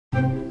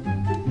Mr.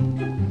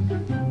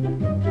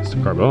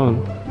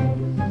 Carbone.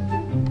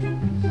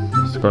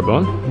 Mr.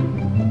 Carbone?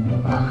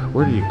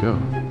 Where do you go?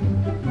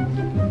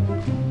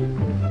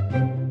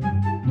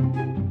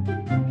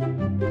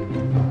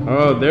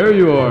 Oh, there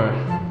you are.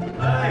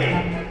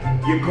 Hey,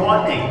 you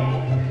caught me.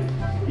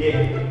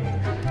 Yeah.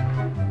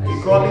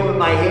 You caught me with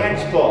my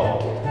hands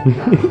full.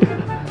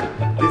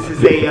 This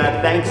is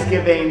a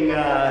Thanksgiving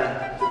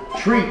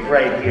treat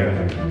right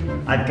here.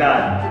 I've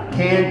got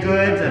canned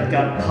goods, I've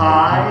got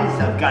pies,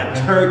 I've got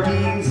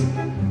turkeys,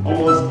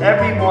 almost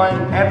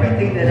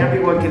everything that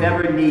everyone can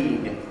ever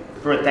need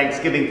for a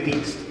Thanksgiving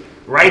feast,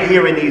 right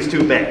here in these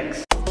 2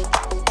 bags.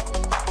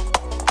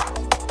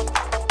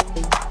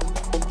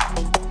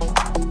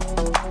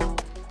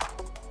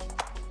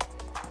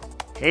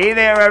 Hey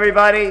there,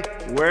 everybody.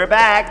 We're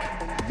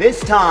back,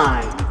 this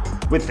time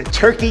with the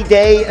Turkey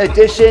Day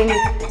edition.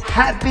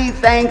 Happy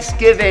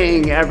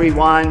Thanksgiving,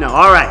 everyone.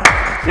 All right,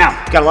 now,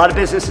 got a lot of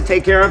business to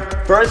take care of.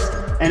 First,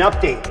 an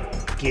update.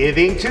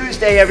 Giving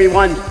Tuesday,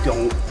 everyone.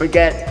 Don't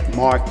forget,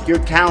 mark your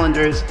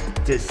calendars.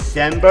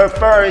 December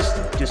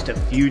 1st, just a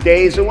few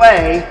days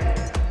away.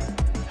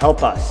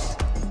 Help us,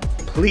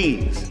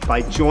 please,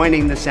 by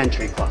joining the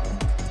Century Club.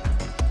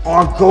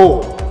 Our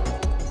goal,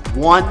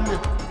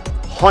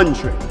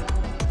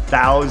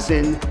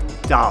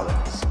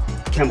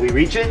 $100,000. Can we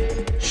reach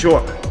it?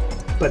 Sure.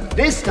 But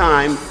this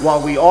time,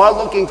 while we are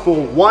looking for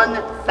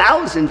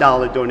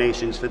 $1,000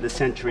 donations for the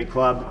Century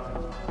Club,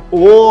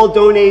 all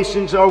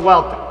donations are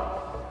welcome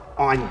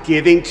on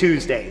Giving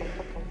Tuesday.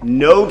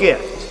 No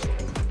gift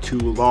too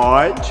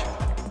large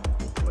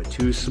or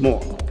too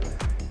small.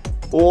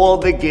 All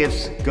the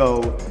gifts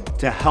go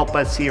to help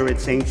us here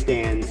at St.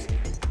 Stan's,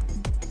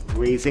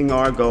 raising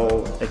our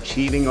goal,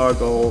 achieving our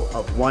goal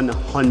of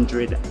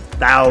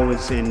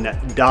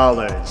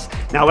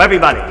 $100,000. Now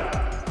everybody,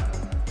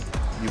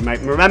 you might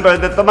remember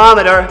the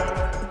thermometer.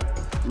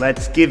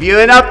 Let's give you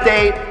an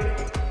update.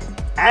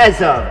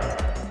 As of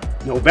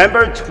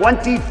November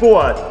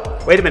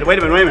 24th, wait a minute.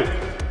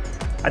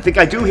 I think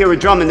I do hear a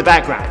drum in the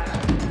background.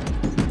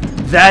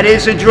 That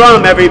is a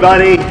drum,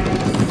 everybody.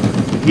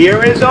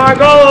 Here is our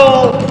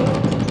goal.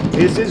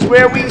 This is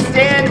where we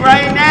stand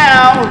right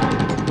now.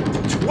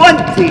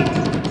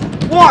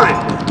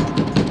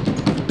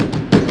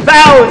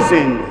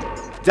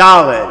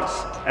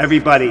 $21,000.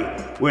 Everybody,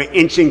 we're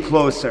inching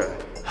closer.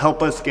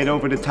 Help us get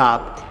over the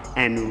top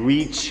and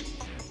reach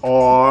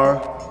our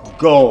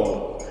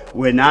goal.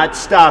 We're not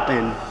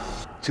stopping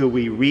till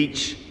we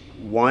reach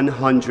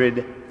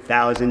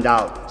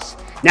 $100,000.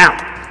 Now,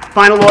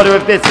 final order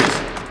of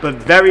business, but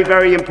very,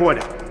 very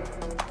important.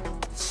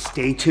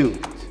 Stay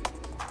tuned,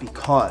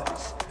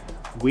 because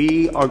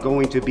we are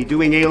going to be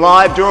doing a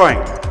live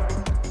drawing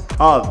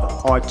of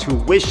our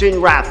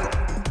tuition raffle,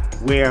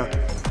 where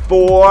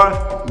 4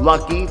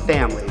 lucky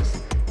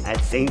families at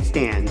St.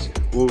 Stan's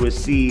will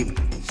receive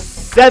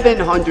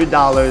 $700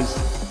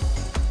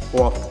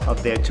 off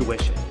of their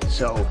tuition.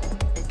 So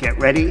get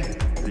ready,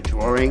 the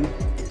drawing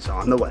is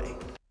on the way.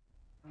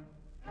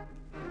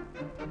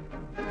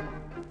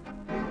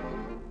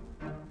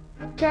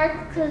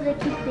 Shark, because they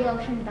keep the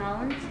ocean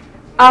balanced.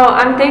 Oh,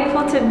 I'm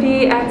thankful to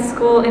be at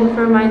school and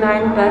for my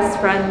 9 best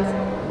friends,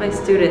 my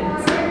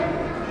students.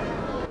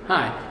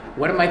 Hi,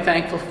 what am I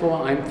thankful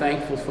for? I'm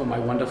thankful for my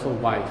wonderful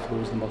wife, who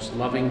is the most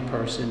loving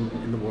person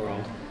in the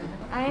world.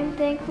 I am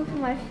thankful for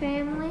my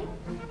family,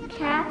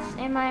 cats,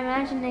 and my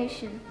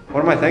imagination.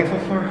 What am I thankful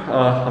for?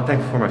 I'm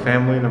thankful for my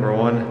family, number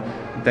 1.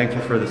 I'm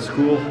thankful for the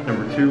school,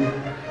 number 2.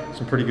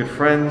 Some pretty good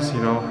friends,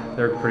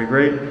 they're pretty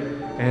great.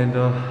 And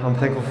I'm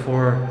thankful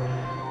for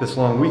this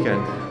long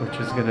weekend, which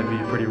is going to be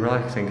pretty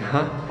relaxing,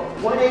 huh?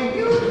 What are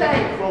you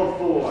thankful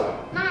for?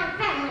 My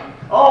family.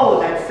 Oh,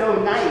 that's so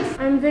nice.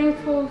 I'm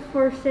thankful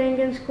for staying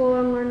in school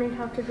and learning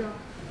how to draw.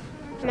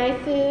 My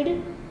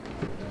food.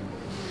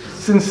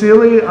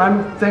 Sincerely,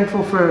 I'm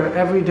thankful for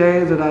every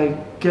day that I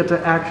get to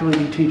actually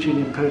be teaching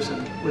in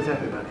person with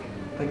everybody.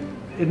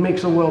 It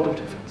makes a world of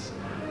difference.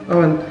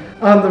 Oh, and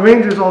the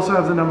Rangers also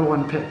have the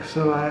 #1 pick,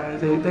 so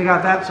they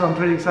got that, so I'm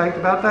pretty excited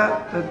about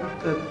that.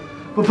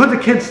 We'll put the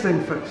kids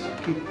thing first.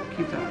 Keep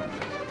that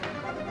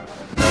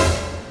first.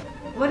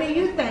 What are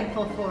you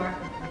thankful for?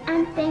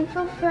 I'm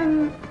thankful for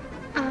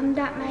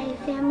that my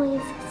family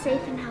is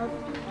safe and healthy.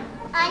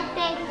 I'm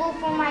thankful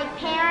for my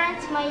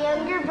parents, my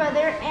younger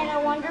brother, and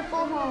a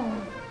wonderful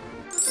home.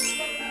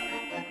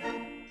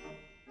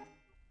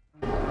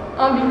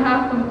 On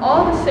behalf of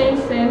all the St.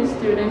 Stan's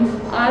students,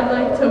 I'd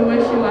like to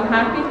wish you a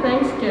happy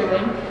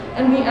Thanksgiving,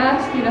 and we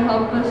ask you to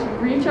help us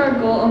reach our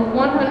goal of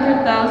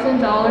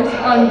 $100,000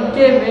 on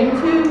Giving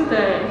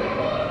Tuesday.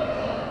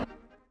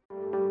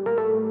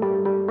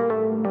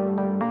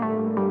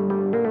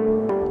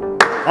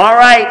 All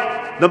right,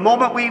 the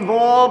moment we've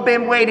all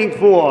been waiting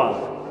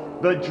for.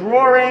 The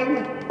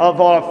drawing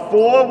of our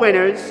 4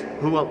 winners,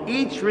 who will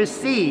each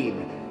receive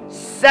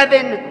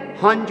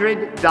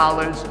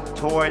 $700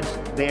 towards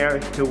their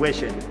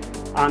tuition.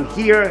 I'm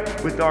here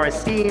with our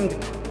esteemed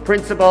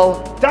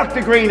principal,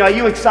 Dr. Green. Are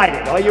you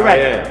excited? Are you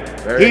ready? I am.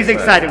 Very He's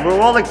excited.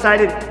 We're all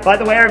excited. By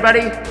the way,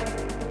 everybody,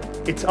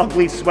 It's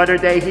ugly sweater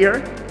day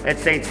here at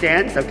St.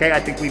 Stan's, okay? I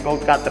think we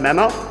both got the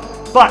memo.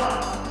 But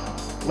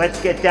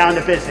let's get down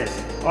to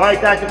business. All right,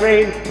 Dr.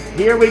 Green,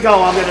 here we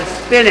go. I'm gonna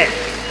spin it.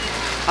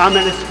 I'm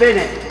gonna spin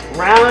it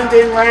round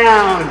and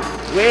round.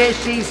 Where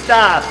she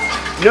stops,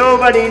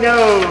 nobody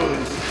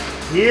knows.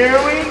 Here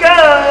we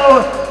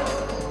go.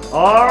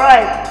 All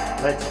right,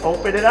 let's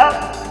open it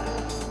up.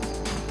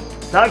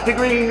 Dr.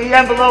 Green, the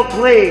envelope,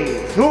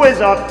 please. Who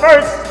is our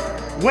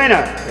first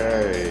winner?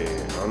 Okay,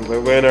 and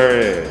the winner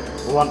is...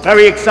 Well, I'm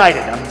very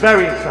excited. I'm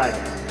very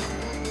excited.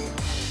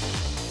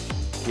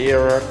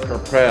 Kira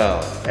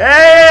Capel.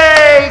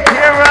 Hey,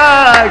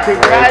 Kira!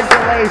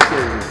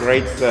 Congratulations.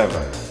 Grade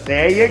 7.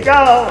 There you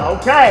go.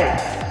 Okay,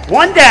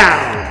 1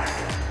 down.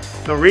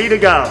 3 to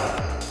go.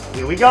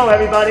 Here we go,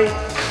 everybody.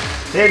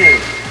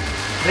 Spinning,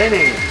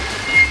 spinning,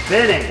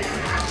 spinning,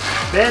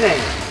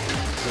 spinning.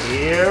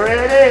 Here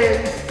it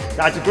is.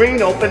 Dr.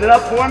 Green, open it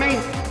up for me.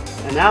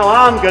 And now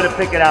I'm gonna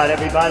pick it out,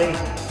 everybody.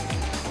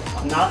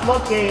 I'm not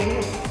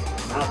looking,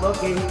 not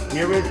looking.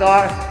 Here is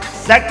our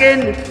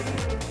second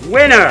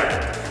winner.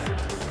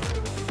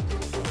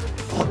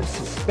 Oh, the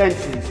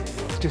suspense is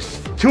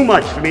just too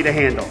much for me to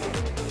handle.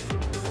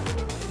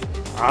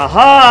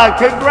 Aha,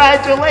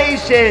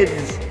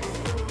 congratulations.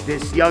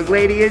 This young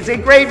lady is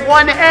in grade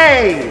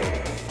 1A.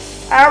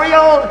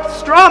 Ariel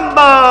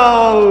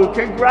Strumbo,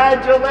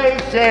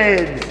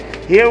 congratulations.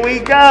 Here we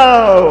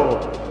go.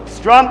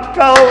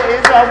 Strumbo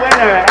is our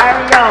winner.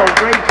 Ariel,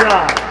 great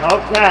job.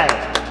 Okay.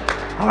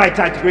 All right,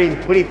 Dr. Green,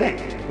 what do you think?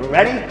 We're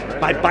ready?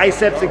 My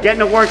biceps are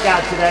getting a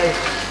workout today.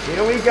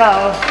 Here we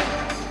go.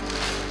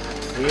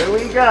 Here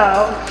we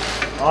go.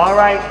 All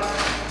right.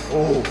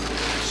 Oh,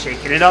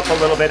 shaking it up a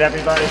little bit,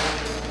 everybody.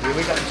 Here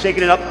we go.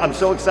 Shaking it up. I'm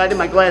so excited,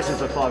 my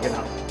glasses are fogging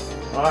up.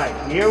 All right,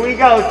 here we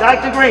go.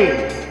 Dr. Green,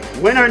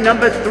 winner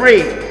number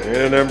 3.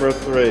 Winner number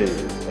 3.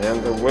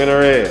 And the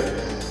winner is...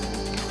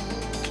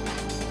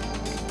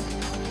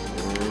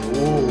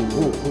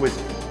 Who is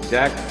it?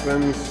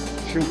 Jackson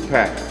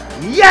Chupak.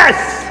 Yes!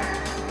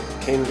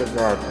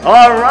 Kindergarten.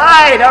 All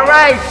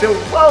right. So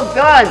well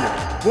done.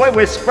 Boy,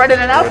 we're spreading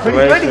it out pretty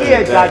good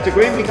here, Dr.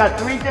 Green. We got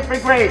 3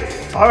 different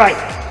grades. All right,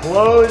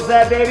 close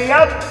that baby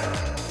up.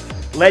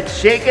 Let's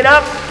shake it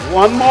up.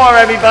 1 more,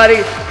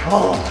 everybody.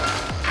 Oh,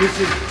 this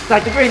is,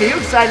 Dr. Green, are you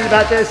excited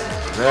about this?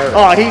 Very.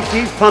 Oh,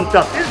 he's pumped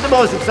up. This is the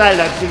most excited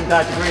I've seen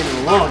Dr. Green in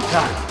a long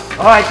time.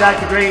 All right,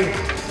 Dr. Green,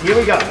 here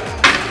we go.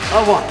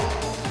 A 1,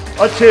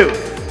 a 2,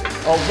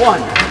 a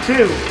 1,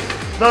 2,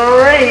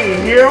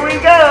 3. Here we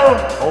go.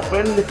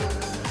 Open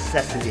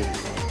sesame.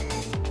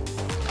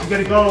 I'm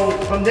gonna go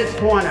from this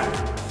corner.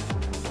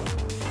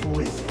 Who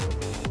is it?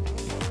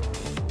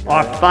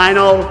 Our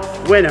final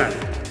winner,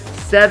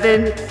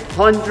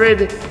 $700.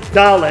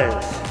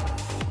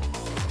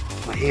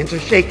 My hands are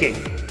shaking.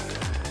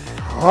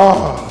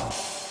 Oh,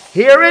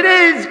 here it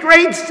is,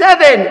 grade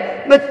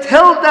 7,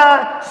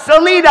 Matilda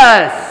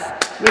Salinas.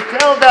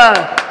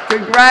 Matilda,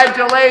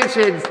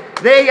 congratulations.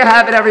 There you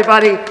have it,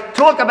 everybody.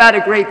 Talk about a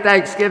great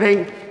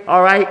Thanksgiving.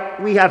 All right,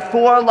 we have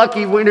 4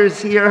 lucky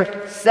winners here,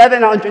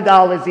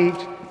 $700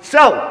 each.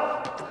 So,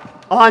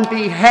 on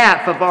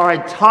behalf of our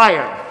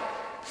entire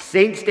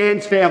St.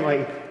 Stan's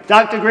family,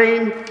 Dr.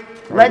 Green,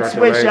 let's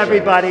wish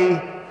everybody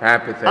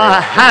happy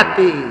a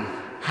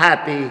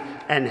happy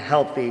and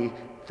healthy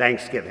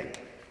Thanksgiving.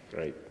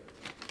 Great.